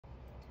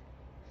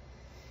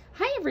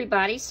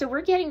everybody, so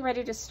we're getting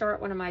ready to start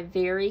one of my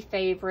very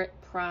favorite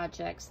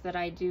projects that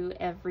I do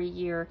every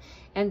year,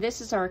 and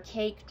this is our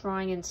cake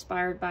drawing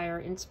inspired by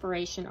our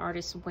inspiration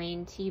artist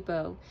Wayne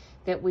Thiebaud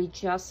that we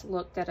just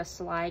looked at a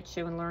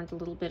slideshow and learned a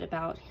little bit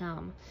about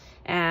him.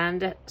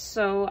 And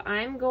so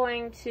I'm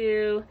going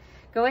to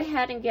go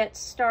ahead and get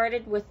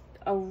started with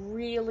a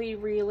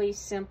really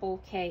simple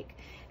cake,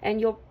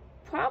 and you'll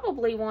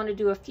probably want to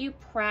do a few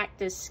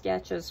practice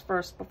sketches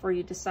first before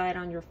you decide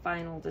on your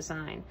final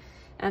design.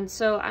 And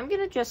so I'm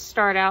going to just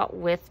start out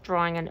with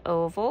drawing an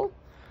oval,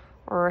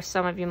 or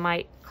some of you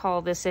might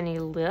call this an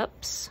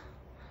ellipse.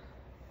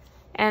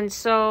 And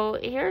so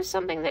here's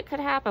something that could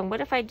happen.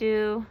 What if I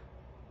do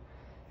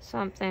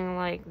something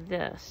like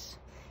this?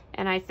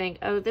 And I think,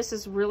 oh, this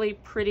is really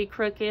pretty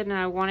crooked and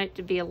I want it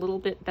to be a little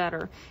bit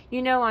better.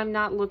 You know, I'm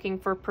not looking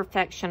for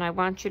perfection. I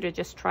want you to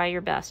just try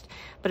your best.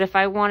 But if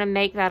I want to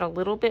make that a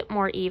little bit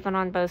more even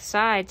on both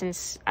sides, and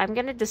I'm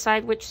going to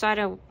decide which side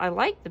I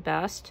like the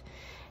best.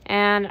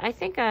 And I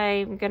think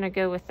I'm going to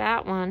go with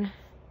that one.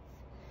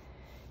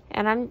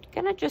 And I'm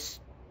going to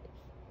just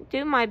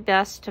do my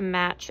best to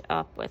match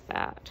up with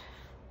that.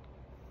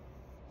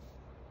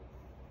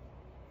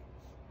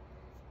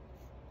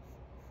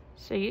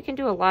 So you can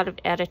do a lot of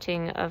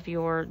editing of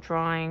your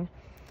drawing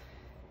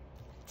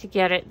to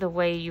get it the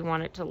way you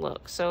want it to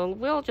look. So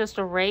we'll just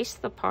erase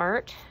the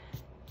part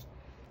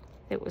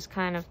that was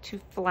kind of too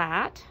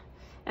flat.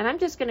 And I'm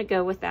just going to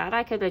go with that.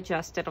 I could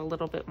adjust it a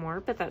little bit more,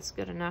 but that's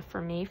good enough for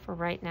me for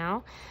right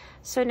now.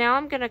 So now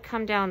I'm going to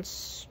come down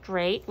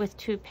straight with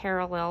two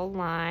parallel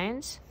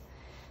lines,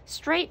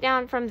 straight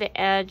down from the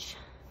edge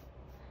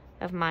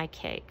of my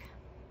cake.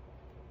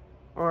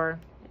 Or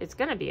it's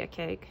going to be a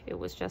cake. It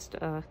was just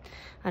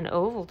an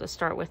oval to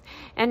start with.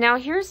 And now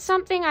here's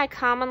something I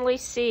commonly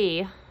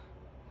see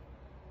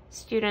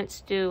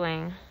students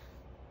doing.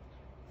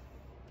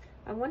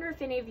 I wonder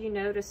if any of you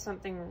notice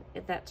something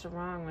that's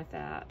wrong with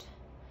that.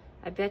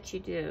 I bet you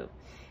do.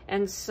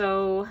 And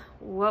so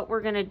what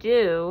we're going to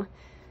do,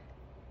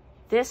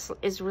 this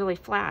is really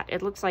flat.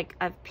 It looks like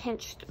I've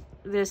pinched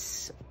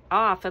this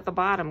off at the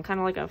bottom, kind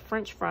of like a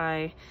French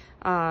fry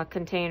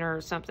container or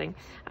something.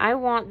 I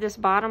want this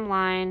bottom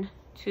line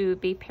to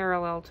be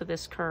parallel to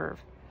this curve.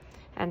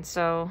 And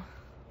so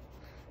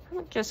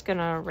I'm just going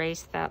to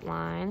erase that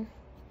line.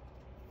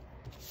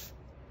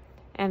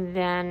 And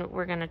then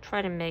we're going to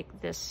try to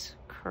make this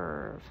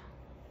curve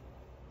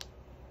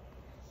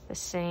the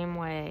same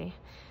way.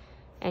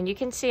 And you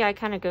can see I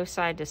kind of go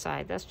side to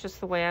side. That's just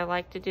the way I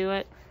like to do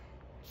it.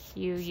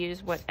 You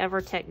use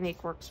whatever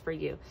technique works for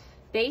you.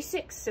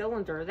 Basic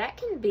cylinder, that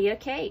can be a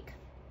cake.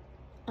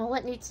 All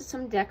it needs is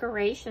some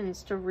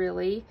decorations to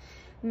really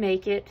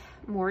make it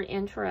more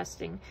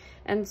interesting.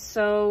 And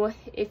so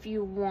if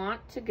you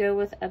want to go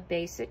with a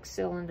basic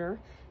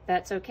cylinder,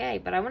 that's okay.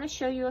 But I want to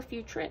show you a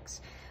few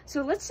tricks.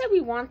 So let's say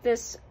we want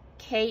this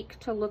cake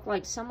to look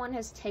like someone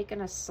has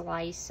taken a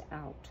slice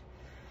out.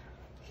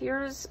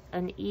 Here's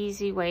an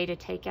easy way to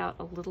take out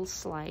a little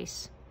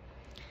slice.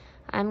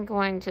 I'm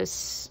going to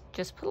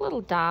just put a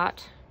little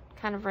dot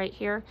kind of right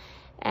here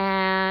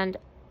and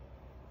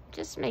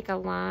just make a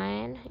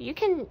line.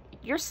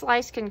 Your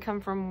slice can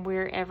come from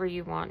wherever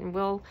you want,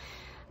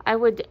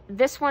 and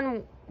this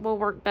one will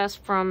work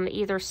best from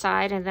either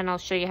side, and then I'll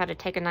show you how to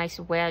take a nice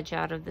wedge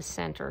out of the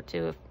center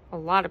too, if a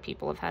lot of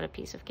people have had a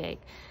piece of cake.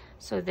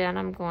 So then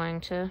I'm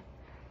going to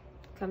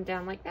come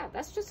down like that.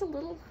 That's just a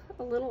little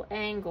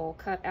angle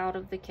cut out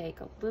of the cake,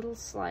 a little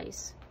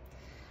slice.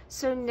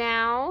 So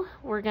now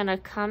we're gonna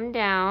come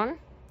down.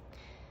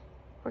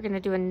 We're gonna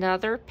do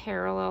another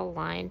parallel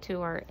line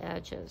to our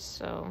edges.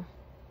 So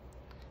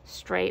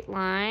straight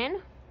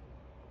line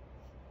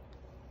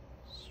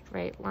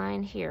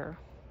here.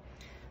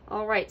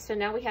 All right, so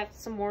now we have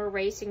some more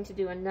erasing to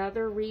do.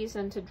 Another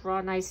reason to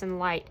draw nice and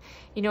light.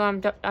 You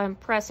know, I'm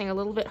pressing a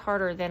little bit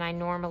harder than I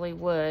normally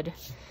would,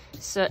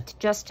 so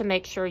just to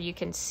make sure you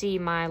can see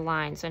my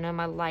lines. I know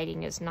my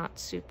lighting is not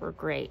super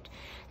great.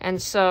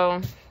 And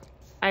so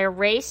I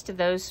erased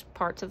those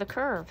parts of the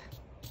curve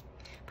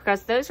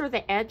because those are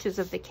the edges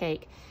of the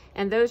cake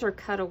and those are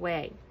cut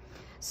away.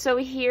 So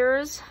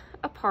here's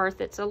a part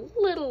that's a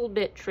little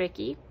bit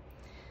tricky.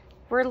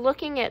 We're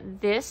looking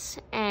at this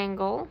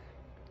angle.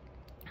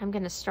 I'm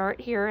going to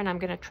start here and I'm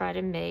going to try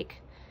to make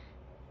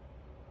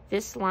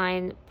this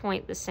line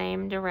point the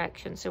same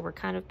direction. So we're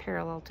kind of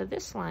parallel to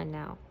this line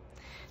now.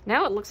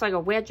 Now it looks like a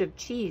wedge of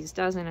cheese,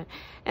 doesn't it?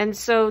 And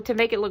so to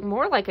make it look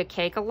more like a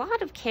cake, a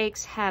lot of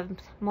cakes have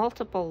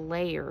multiple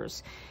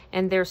layers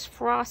and there's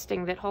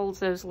frosting that holds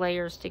those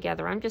layers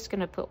together. I'm just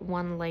going to put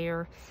one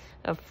layer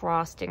of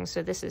frosting.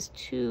 So this is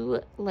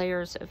 2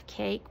 layers of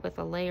cake with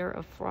a layer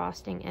of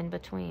frosting in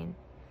between.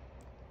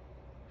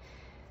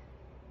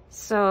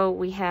 So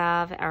we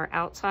have our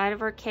outside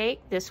of our cake.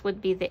 This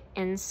would be the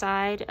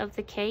inside of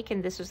the cake,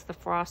 and this is the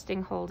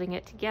frosting holding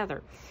it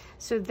together.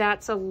 So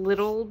that's a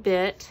little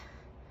bit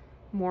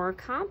more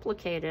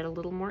complicated, a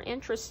little more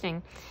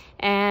interesting.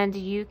 And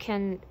you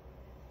can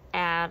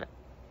add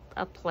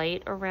a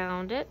plate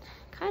around it,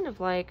 kind of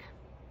like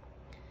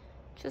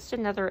Just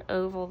another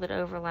oval that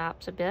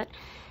overlaps a bit.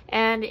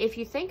 And if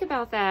you think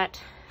about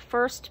that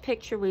first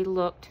picture we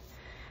looked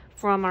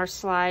from our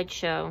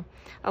slideshow,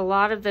 a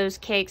lot of those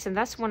cakes, and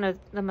that's one of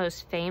the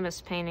most famous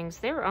paintings,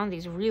 they were on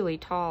these really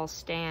tall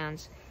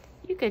stands.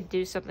 You could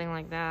do something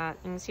like that.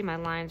 You can see my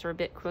lines are a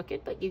bit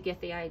crooked, but you get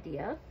the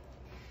idea.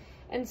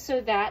 And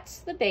so that's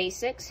the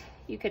basics.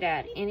 You could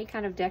add any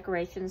kind of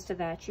decorations to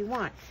that you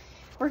want.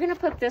 We're gonna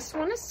put this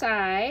one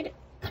aside.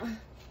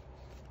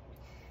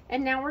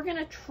 And now we're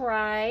gonna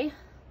try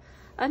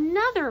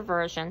another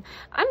version.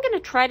 I'm gonna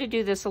try to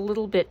do this a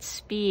little bit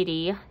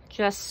speedy,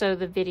 just so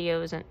the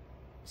video isn't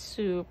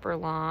super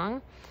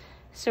long.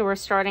 So we're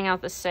starting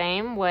out the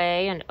same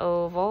way, an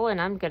oval,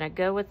 and I'm gonna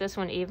go with this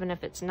one even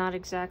if it's not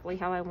exactly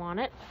how I want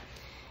it.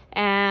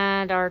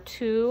 And our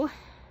two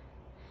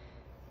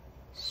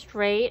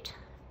straight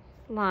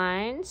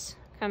lines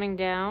coming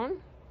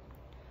down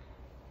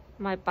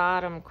my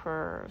bottom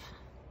curve.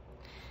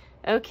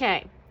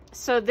 Okay,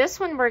 so this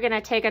one we're gonna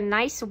take a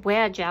nice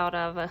wedge out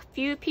of. A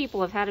few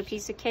people have had a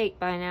piece of cake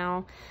by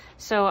now,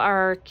 so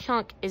our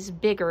chunk is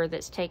bigger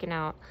that's taken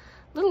out.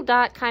 Little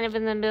dot kind of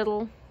in the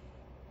middle.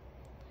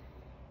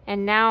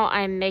 And now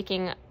I'm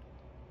making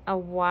a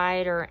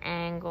wider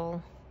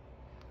angle.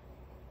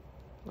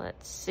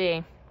 Let's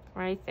see,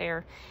 right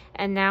there.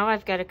 And now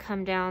I've got to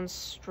come down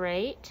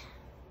straight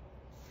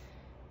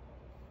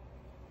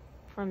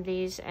from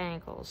these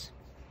angles.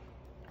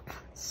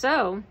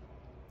 So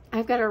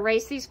I've got to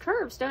erase these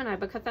curves, don't I?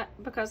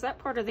 Because that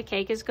part of the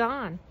cake is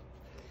gone.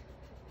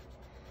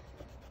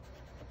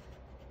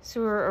 So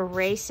we're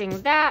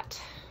erasing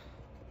that.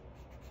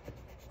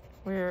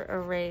 We're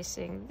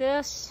erasing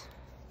this.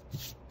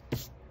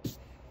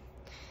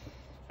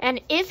 And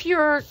if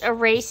your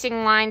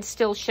erasing lines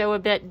still show a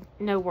bit,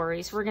 no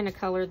worries. We're going to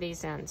color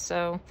these in.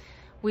 So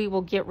we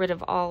will get rid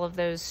of all of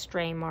those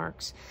stray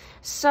marks.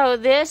 So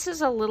this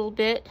is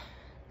a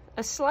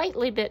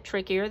slightly bit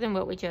trickier than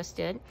what we just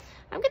did.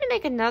 I'm going to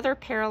make another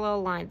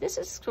parallel line. This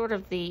is sort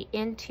of the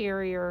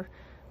interior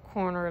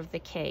corner of the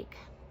cake.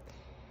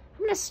 I'm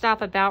going to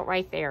stop about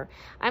right there.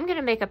 I'm going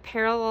to make a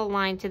parallel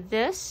line to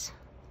this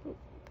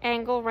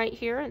angle right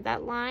here,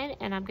 that line,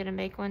 and I'm going to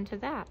make one to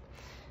that.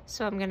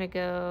 So I'm going to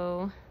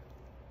go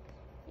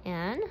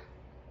in,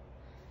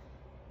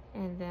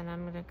 and then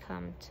I'm going to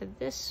come to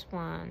this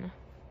one.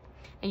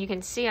 And you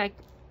can see I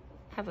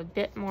have a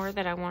bit more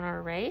that I want to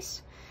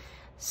erase.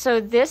 So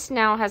this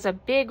now has a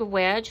big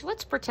wedge.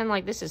 Let's pretend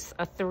like this is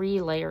a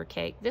 3-layer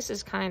cake. This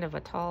is kind of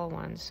a tall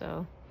one,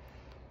 so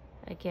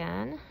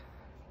again,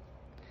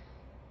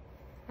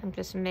 I'm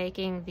just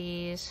making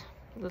these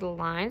little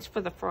lines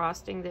for the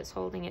frosting that's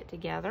holding it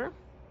together.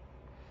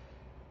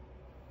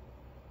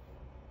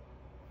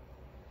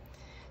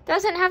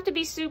 Doesn't have to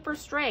be super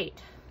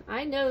straight.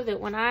 I know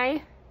that when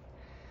I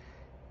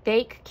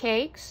bake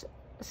cakes,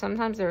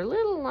 sometimes they're a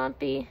little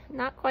lumpy,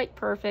 not quite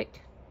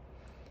perfect.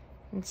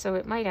 And so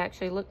it might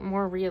actually look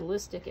more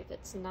realistic if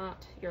it's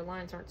not, your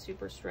lines aren't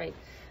super straight.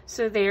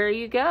 So there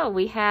you go.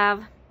 We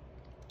have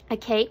a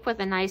cake with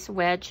a nice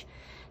wedge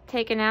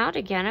taken out.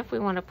 Again, if we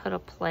want to put a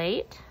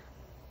plate,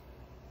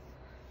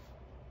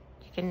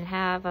 you can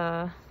have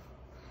a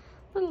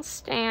little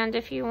stand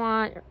if you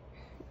want.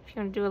 If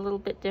you want to do a little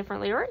bit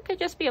differently, or it could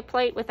just be a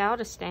plate without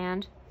a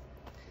stand.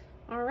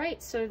 All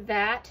right, so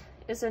that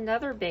is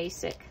another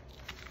basic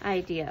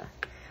idea.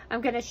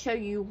 I'm going to show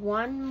you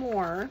one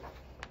more,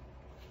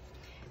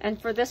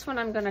 and for this one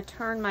I'm going to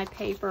turn my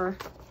paper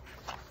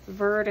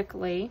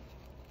vertically.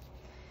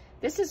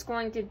 This is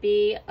going to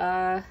be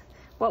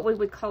what we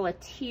would call a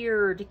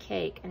tiered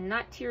cake, and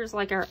not tears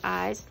like our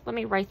eyes. Let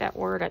me write that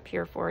word up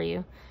here for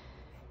you.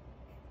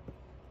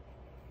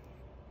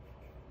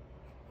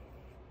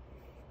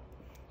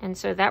 And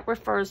so that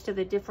refers to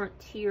the different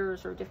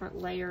tiers or different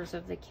layers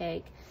of the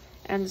cake.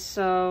 And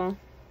so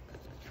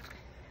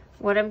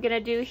what I'm going to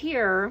do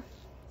here,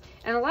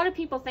 and a lot of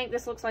people think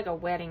this looks like a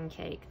wedding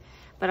cake,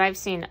 but I've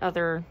seen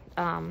other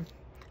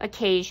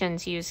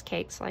occasions use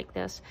cakes like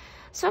this.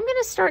 So I'm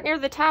going to start near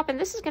the top, and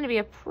this is going to be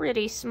a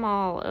pretty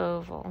small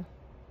oval.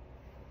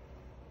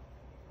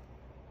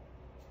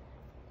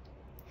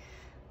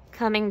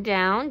 Coming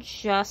down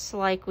just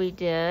like we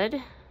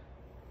did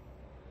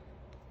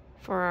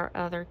for our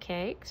other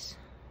cakes.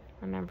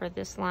 Remember,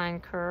 this line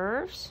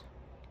curves.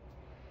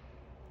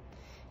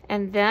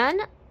 And then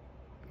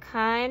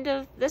kind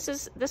of,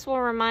 this will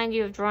remind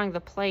you of drawing the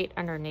plate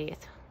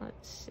underneath.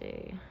 Let's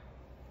see.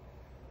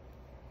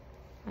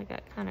 I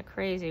got kind of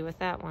crazy with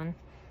that one.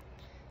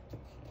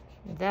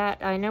 That,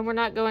 I know we're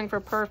not going for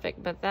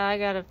perfect, but I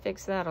gotta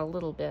fix that a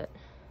little bit.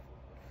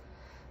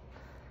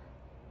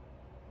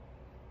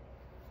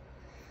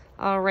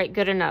 All right,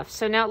 good enough.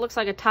 So now it looks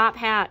like a top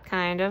hat,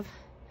 kind of.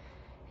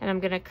 And I'm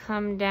gonna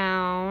come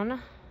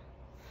down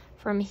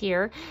from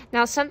here.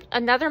 Now,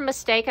 another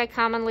mistake I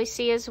commonly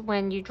see is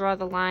when you draw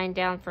the line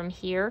down from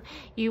here,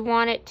 you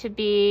want it to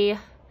be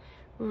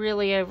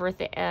really over at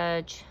the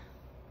edge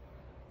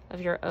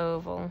of your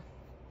oval.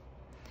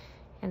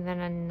 And then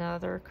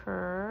another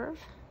curve.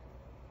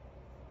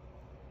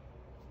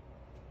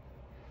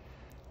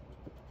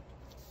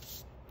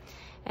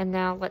 And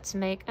now let's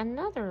make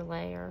another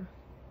layer.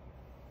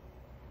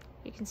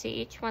 You can see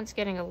each one's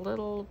getting a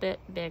little bit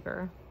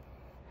bigger.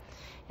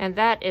 And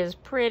that is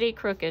pretty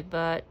crooked,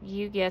 but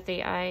you get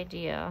the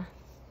idea.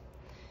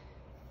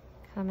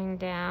 Coming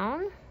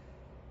down.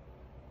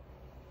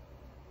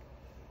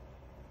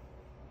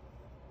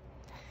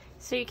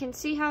 So you can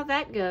see how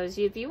that goes.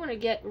 If you want to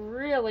get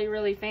really,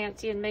 really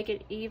fancy and make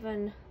it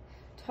even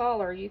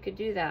taller, you could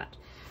do that.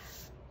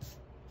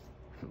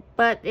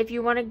 But if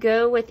you want to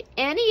go with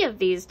any of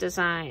these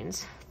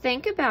designs,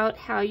 think about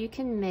how you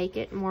can make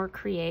it more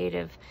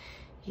creative.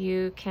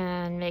 You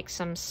can make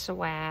some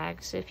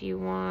swags if you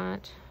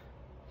want.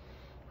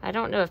 I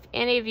don't know if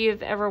any of you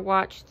have ever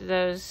watched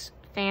those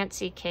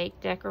fancy cake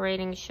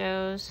decorating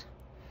shows,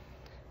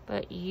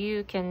 but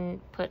you can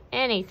put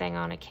anything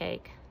on a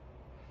cake.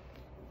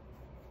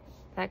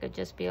 That could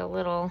just be a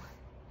little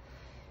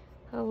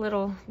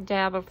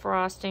dab of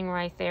frosting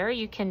right there.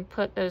 You can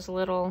put those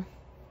little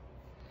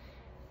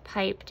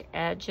piped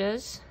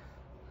edges.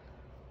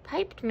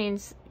 Piped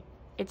means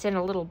it's in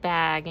a little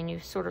bag and you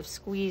sort of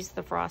squeeze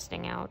the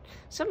frosting out.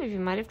 Some of you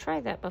might have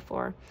tried that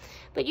before.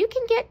 But you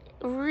can get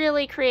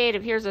really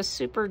creative. Here's a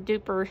super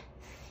duper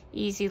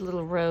easy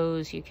little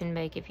rose you can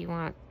make if you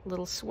want.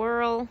 Little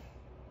swirl.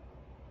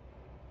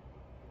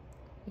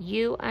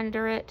 U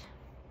under it.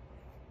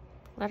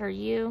 Letter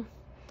U.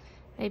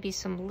 Maybe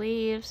some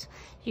leaves.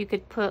 You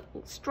could put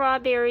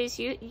strawberries.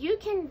 You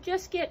can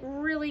just get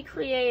really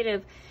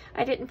creative.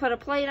 I didn't put a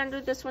plate under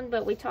this one,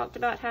 but we talked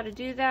about how to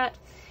do that.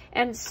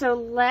 And so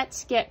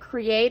let's get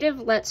creative.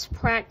 Let's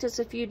practice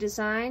a few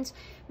designs.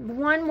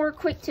 One more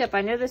quick tip.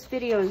 I know this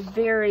video is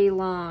very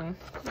long.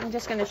 I'm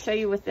just going to show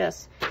you with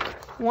this.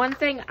 One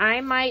thing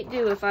I might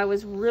do if I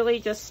was really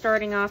just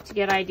starting off to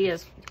get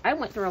ideas. I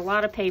went through a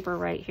lot of paper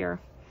right here.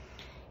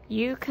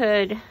 You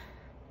could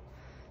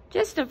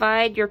just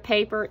divide your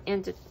paper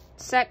into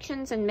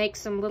sections and make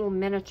some little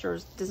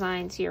miniatures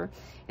designs here.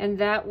 And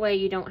that way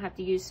you don't have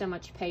to use so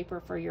much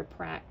paper for your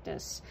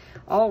practice.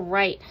 All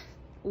right,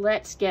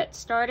 let's get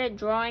started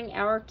drawing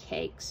our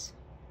cakes.